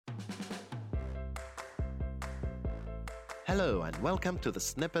Hello and welcome to the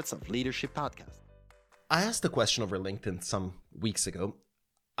Snippets of Leadership podcast. I asked a question over LinkedIn some weeks ago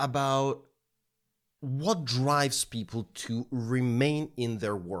about what drives people to remain in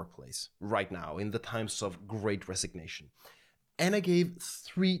their workplace right now in the times of great resignation. And I gave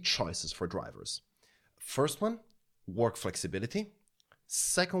 3 choices for drivers. First one, work flexibility.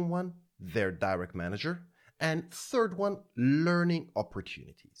 Second one, their direct manager. And third one, learning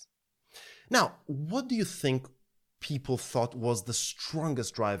opportunities. Now, what do you think people thought was the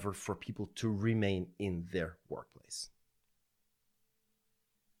strongest driver for people to remain in their workplace?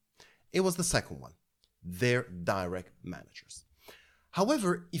 It was the second one, their direct managers.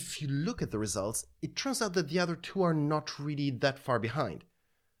 However, if you look at the results, it turns out that the other 2 are not really that far behind.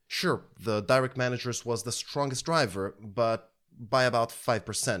 Sure, the direct managers was the strongest driver, but by about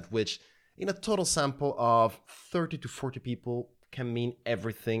 5%, which in a total sample of 30 to 40 people can mean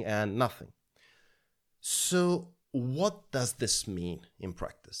everything and nothing. So what does this mean in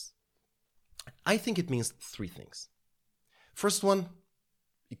practice? I think it means 3 things. First one,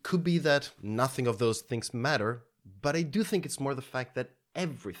 it could be that nothing of those things matter, but I do think it's more the fact that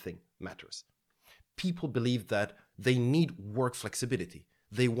everything matters. People believe that they need work flexibility.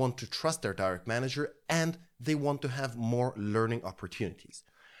 They want to trust their direct manager and they want to have more learning opportunities.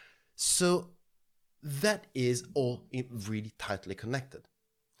 So that is all really tightly connected.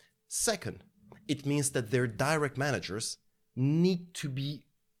 Second, it means that their direct managers need to be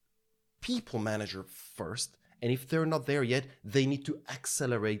people manager first. And if they're not there yet, they need to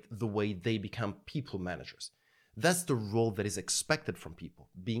accelerate the way they become people managers. That's the role that is expected from people,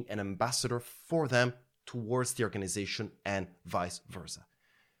 being an ambassador for them towards the organization and vice versa.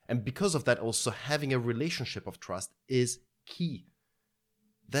 And because of that, also having a relationship of trust is key.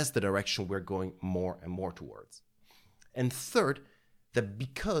 That's the direction we're going more and more towards. And third, that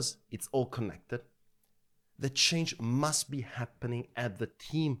because it's all connected, the change must be happening at the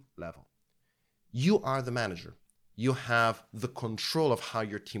team level. You are the manager. You have the control of how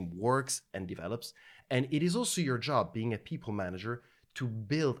your team works and develops. And it is also your job, being a people manager, to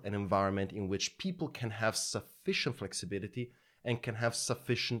build an environment in which people can have sufficient flexibility and can have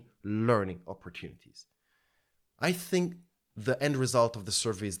sufficient learning opportunities. I think the end result of the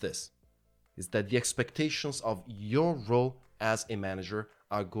survey is this, is that the expectations of your role as a manager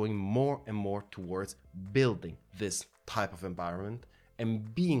are going more and more towards building this type of environment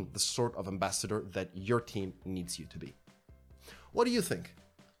and being the sort of ambassador that your team needs you to be. What do you think?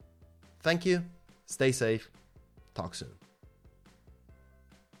 Thank you. Stay safe. Talk soon.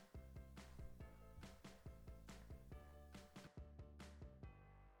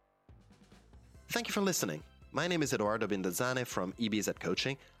 Thank you for listening. My name is Eduardo Bindazzane from EBZ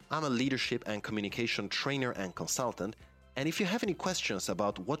Coaching. I'm a leadership and communication trainer and consultant. And if you have any questions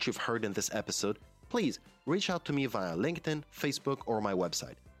about what you've heard in this episode, please reach out to me via LinkedIn, Facebook, or my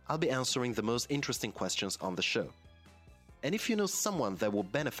website. I'll be answering the most interesting questions on the show. And if you know someone that will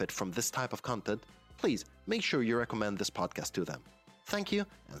benefit from this type of content, please make sure you recommend this podcast to them. Thank you,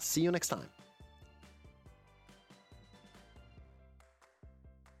 and see you next time.